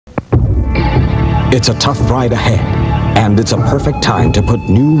It's a tough ride ahead, and it's a perfect time to put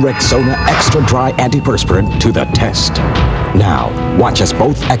new Rexona Extra Dry Antiperspirant to the test. Now, watch as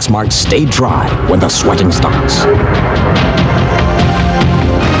both X marks stay dry when the sweating starts.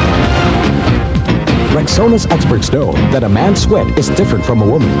 Rexona's experts know that a man's sweat is different from a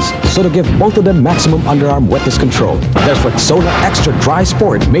woman's, so to give both of them maximum underarm wetness control, there's Rexona Extra Dry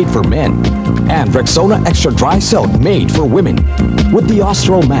Sport made for men, and Rexona Extra Dry Silk made for women, with the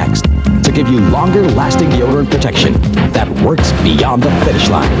Austral Max to give you longer lasting deodorant protection that works beyond the finish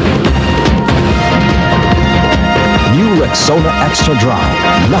line. New Rexona Extra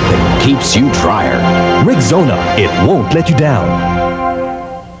Dry. Nothing keeps you drier. Rexona, it won't let you down.